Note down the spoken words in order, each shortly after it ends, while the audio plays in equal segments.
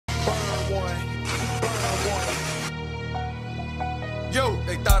Yo,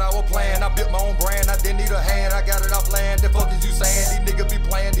 they thought I was playing, I built my own brand, I didn't need a hand, I got it off land. The fuck is you saying? These niggas be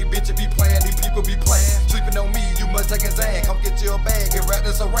playing, these bitches be playing, these people be playing. Sleeping on me, you must take a Zan, come get your bag, get wrapped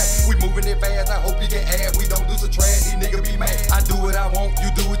in saran. We moving it fast, I hope you get add, we don't do some trash, these niggas be mad. I do what I want, you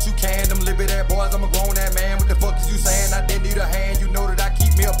do what you can, them little bit ass boys, I'm a grown ass man. What the fuck is you saying? I didn't need a hand, you know that I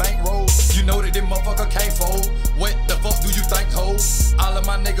keep me a bankroll. You know that them motherfucker can't fold. What the fuck do you think, ho? All of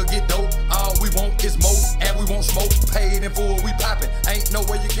my niggas get dope, all we want is more, and we want smoke. Paid in full, we poppin', ain't no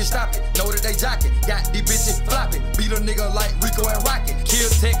way you can stop it. Know that they jockin', got these bitches floppin'. Beat a nigga like Rico and Rocket. Kill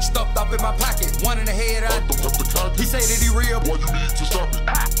tech stuffed up in my pocket. One in the head, he say that he real. Boy, you need to stop it.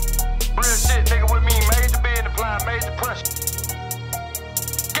 Real shit, nigga with me, major bid applying major pressure.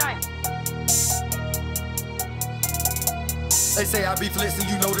 Gang. They say I be flexing,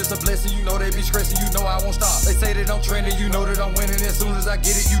 you know this a blessing. You know they be stressing, you know I won't stop. They say that I'm trending, you know that I'm winning. As soon as I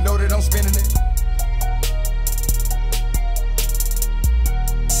get it, you know that I'm spending it.